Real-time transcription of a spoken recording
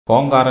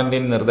Home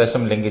quarantine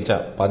നിർദ്ദേശം ലംഘിച്ച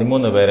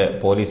 13 പേരെ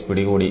police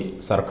പിടികൂടി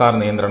സർക്കാർ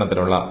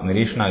നിയന്ത്രണത്തിലുള്ള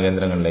നിരീക്ഷണ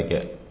കേന്ദ്രങ്ങളിലേക്ക്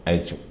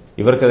അയച്ചു.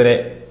 ഇവർക്കെതിരെ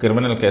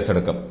ക്രിമിനൽ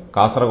കേസെടുക്കും.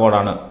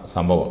 കാസർഗോഡാണ്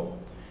സംഭവം.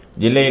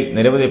 ജില്ലയിൽ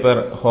നിരവധി പേർ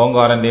ഹോം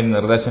ക്വാറന്റൈൻ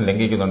നിർദ്ദേശം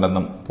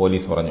ലംഘിക്കുന്നുണ്ടെന്നും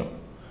പോലീസ് പറഞ്ഞു.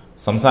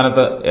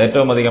 സംസ്ഥാനത്ത്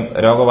ഏറ്റവുമധികം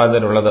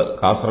രോഗബാധിതരുള്ളത്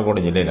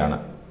കാസർഗോഡ് ജില്ലയിലാണ്.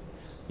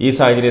 ഈ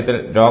സാഹചര്യത്തിൽ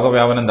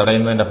രോഗവ്യാപനം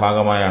തടയുന്നതിന്റെ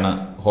ഭാഗമായാണ്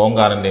ഹോം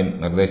ക്വാറന്റൈൻ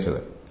നിർദ്ദേശിച്ചത്.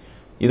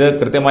 ഇത്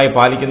കൃത്യമായി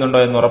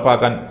പാലിക്കുന്നുണ്ടോ എന്ന്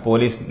ഉറപ്പാക്കാൻ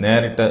പോലീസ്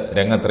നേരിട്ട്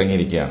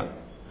രംഗത്തിറങ്ങിയിരിക്കുകയാണ്.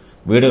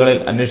 വീടുകളിൽ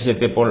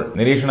അന്വേഷിച്ചെത്തിയപ്പോൾ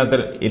നിരീക്ഷണത്തിൽ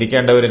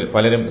ഇരിക്കേണ്ടവരിൽ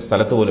പലരും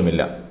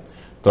സ്ഥലത്തുപോലുമില്ല.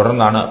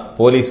 തുടർന്നാണ്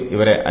പോലീസ്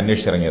ഇവരെ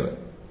അന്വേഷിച്ചിറങ്ങിയത്.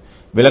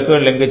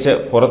 വിലക്കുകൾ ലംഘിച്ച്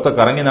പുറത്ത്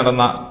കറങ്ങി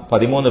നടന്ന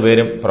 13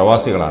 പേരും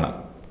പ്രവാസികളാണ്.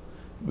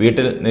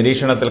 വീട്ടിൽ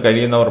നിരീക്ഷണത്തിൽ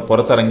കഴിയുന്നവർ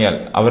പുറത്തിറങ്ങിയാൽ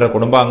അവരുടെ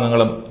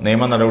കുടുംബാംഗങ്ങളും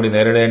നിയമ നടപടി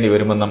നേരിടേണ്ടി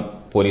വരുമെന്നും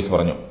പോലീസ്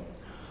പറഞ്ഞു.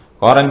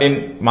 ക്വാറന്റൈൻ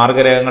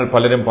മാർഗരേഖകൾ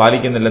പലരും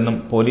പാലിക്കുന്നില്ലെന്നും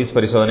പോലീസ്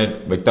പരിശോധനയിൽ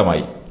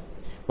വ്യക്തമായി.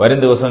 വരും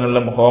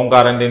ദിവസങ്ങളിലും ഹോം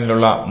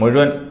ക്വാറന്റൈനിലുള്ള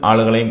മുഴുവൻ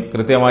ആളുകളെയും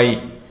കൃത്യമായി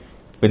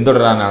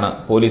പിന്തുടരാനാണ്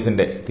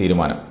പോലീസിന്റെ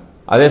തീരുമാനം.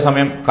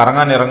 അതേസമയം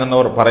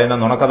കറങ്ങാനിറങ്ങുന്നവർ പറയുന്ന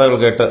നുണക്കഥകൾ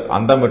കേട്ട്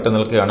അന്തം വിട്ടു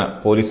നിൽക്കുകയാണ്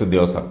പോലീസ്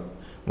ഉദ്യോഗസ്ഥർ.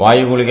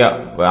 വായുഗുളിക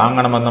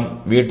വാങ്ങണമെന്നും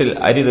വീട്ടിൽ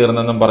അരി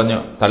തീർന്നെന്നും പറഞ്ഞ്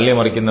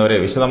തള്ളിമറിക്കുന്നവരെ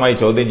വിശദമായി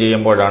ചോദ്യം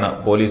ചെയ്യുമ്പോഴാണ്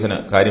പോലീസിന്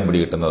കാര്യം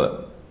പിടികിട്ടുന്നത്.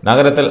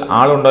 നഗരത്തിൽ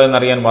ആളുണ്ടോ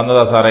എന്നറിയാൻ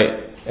വന്നതാ സാറേ,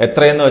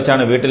 എത്രയെന്ന്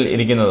വെച്ചാണ് വീട്ടിൽ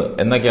ഇരിക്കുന്നത്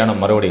എന്നൊക്കെയാണ്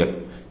മറുപടികൾ.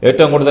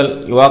 ഏറ്റവും കൂടുതൽ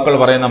യുവാക്കൾ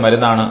പറയുന്ന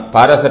മരുന്നാണ്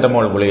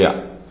പാരാസെറ്റമോൾ ഗുളിക.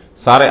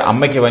 സാറേ,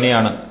 അമ്മയ്ക്ക്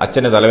പനിയാണ്,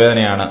 അച്ഛന്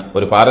തലവേദനയാണ്,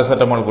 ഒരു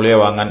പാരാസെറ്റമോൾ ഗുളിക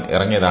വാങ്ങാൻ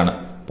ഇറങ്ങിയതാണ്.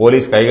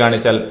 പോലീസ് കൈ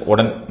കാണിച്ചാൽ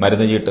ഉടൻ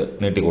മരുന്ന് ചീട്ട്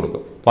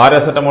നീട്ടിക്കൊടുക്കും.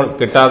 പാരാസെറ്റമോൾ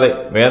കിട്ടാതെ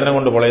വേദന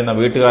കൊണ്ട് പൊളയുന്ന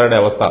വീട്ടുകാരുടെ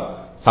അവസ്ഥ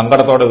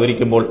സങ്കടത്തോടെ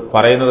വിവരിക്കുമ്പോൾ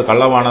പറയുന്നത്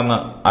കള്ളമാണെന്ന്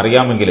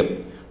അറിയാമെങ്കിലും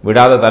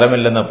വിടാതെ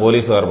തരമില്ലെന്ന്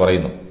പോലീസുകാർ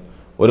പറയുന്നു.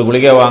 ഒരു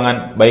ഗുളിക വാങ്ങാൻ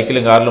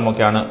ബൈക്കിലും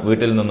കാറിലുമൊക്കെയാണ്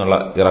വീട്ടിൽ നിന്നുള്ള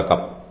ഇറക്കം.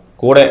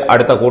 കൂടെ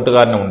അടുത്ത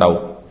കൂട്ടുകാരനും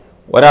ഉണ്ടാവും.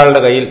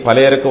 ഒരാളുടെ കയ്യിൽ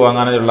പലചരക്ക്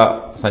വാങ്ങാനുള്ള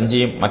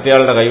സഞ്ചിയും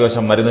മറ്റേയാളുടെ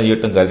കൈവശം മരുന്ന്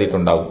ചീട്ടും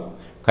കരുതിയിട്ടുണ്ടാവും.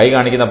 കൈ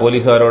കാണിക്കുന്ന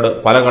പോലീസുകാരോട്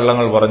പല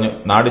കള്ളങ്ങൾ പറഞ്ഞ്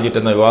നാട്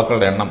ചുറ്റുന്ന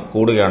യുവാക്കളുടെ എണ്ണം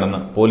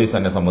കൂടുകയാണെന്ന് പോലീസ്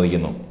തന്നെ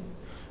സമ്മതിക്കുന്നു.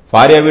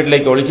 ഭാര്യ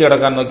വീട്ടിലേക്ക് ഒളിച്ചു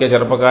കിടക്കാൻ നോക്കിയ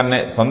ചെറുപ്പക്കാരനെ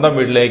സ്വന്തം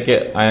വീട്ടിലേക്ക്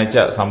അയച്ച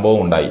സംഭവം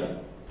ഉണ്ടായി.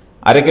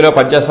 1/2 കിലോ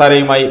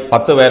പഞ്ചസാരയുമായി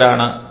 10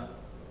 പേരാണ്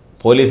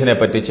പോലീസിനെ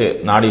പറ്റിച്ച്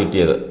നാട്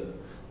ചുറ്റിയത്.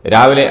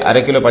 രാവിലെ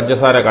 1/2 കിലോ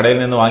പഞ്ചസാര കടയിൽ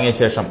നിന്ന് വാങ്ങിയ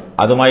ശേഷം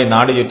അതുമായി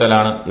നാട്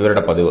ചുറ്റലാണ്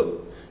ഇവരുടെ പതിവ്.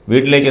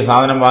 വീട്ടിലേക്ക്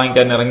സാധനം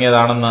വാങ്ങിക്കാൻ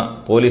ഇറങ്ങിയതാണെന്ന്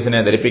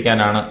പോലീസിനെ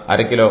ധരിപ്പിക്കാനാണ്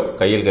 1/2 കിലോ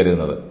കയ്യിൽ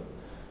കരുതുന്നത്.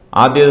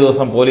 ആദ്യ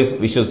ദിവസം പോലീസ്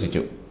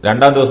വിശ്വസിച്ചു.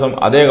 2ാം ദിവസം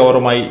അതേ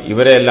കവറുമായി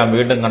ഇവരെയെല്ലാം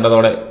വീണ്ടും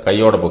കണ്ടതോടെ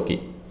കൈയോടെ പൊക്കി.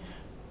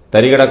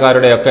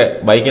 തരികിടക്കാരുടെയൊക്കെ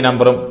ബൈക്ക്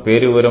നമ്പറും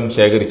പേരുവിവരവും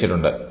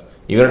ശേഖരിച്ചിട്ടുണ്ട്.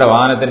 ഇവരുടെ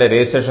വാഹനത്തിന്റെ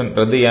രജിസ്ട്രേഷൻ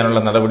റദ്ദ് ചെയ്യാനുള്ള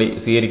നടപടി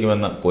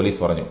സ്വീകരിക്കുമെന്ന് പോലീസ്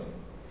പറഞ്ഞു.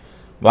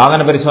 വാഹന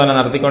പരിശോധന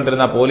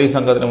നടത്തിക്കൊണ്ടിരുന്ന പോലീസ്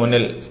സംഘത്തിന്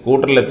മുന്നിൽ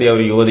സ്കൂട്ടറിലെത്തിയ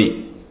ഒരു യുവതി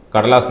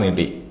കടലാസ്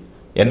നീട്ടി.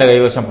 എന്റെ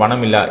കൈവശം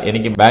പണമില്ല,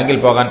 എനിക്ക് ബാങ്കിൽ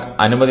പോകാൻ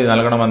അനുമതി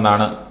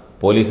നൽകണമെന്നാണ്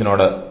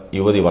പോലീസിനോട്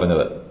യുവതി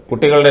പറഞ്ഞത്.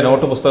 കുട്ടികളുടെ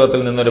നോട്ട് പുസ്തകത്തിൽ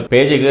നിന്നൊരു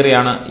പേജ്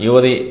കീറിയാണ്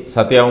യുവതി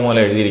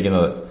സത്യവാങ്മൂലം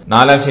എഴുതിയിരിക്കുന്നത്.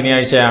 4ാം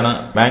ശനിയാഴ്ചയാണ്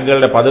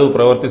ബാങ്കുകളുടെ പതിവ്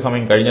പ്രവൃത്തി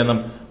സമയം കഴിഞ്ഞെന്നും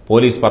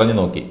പോലീസ് പറഞ്ഞു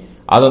നോക്കി.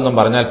 അതൊന്നും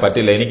പറഞ്ഞാൽ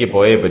പറ്റില്ല, എനിക്ക്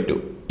പോയേ പറ്റൂ.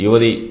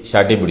 യുവതി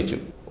ശാഠ്യം പിടിച്ചു.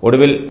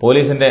 ഒടുവിൽ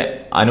പോലീസിന്റെ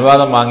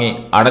അനുവാദം വാങ്ങി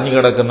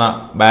അടഞ്ഞുകിടക്കുന്ന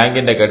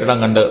ബാങ്കിന്റെ കെട്ടിടം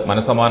കണ്ട്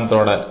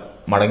മനസ്സമാധാനത്തോടെ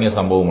മടങ്ങിയ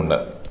സംഭവമുണ്ട്.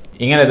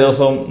 ഇങ്ങനെ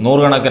ദിവസവും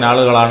 100 കണക്കിന്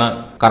ആളുകളാണ്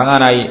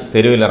കറങ്ങാനായി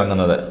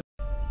തെരുവിലിറങ്ങുന്നത്.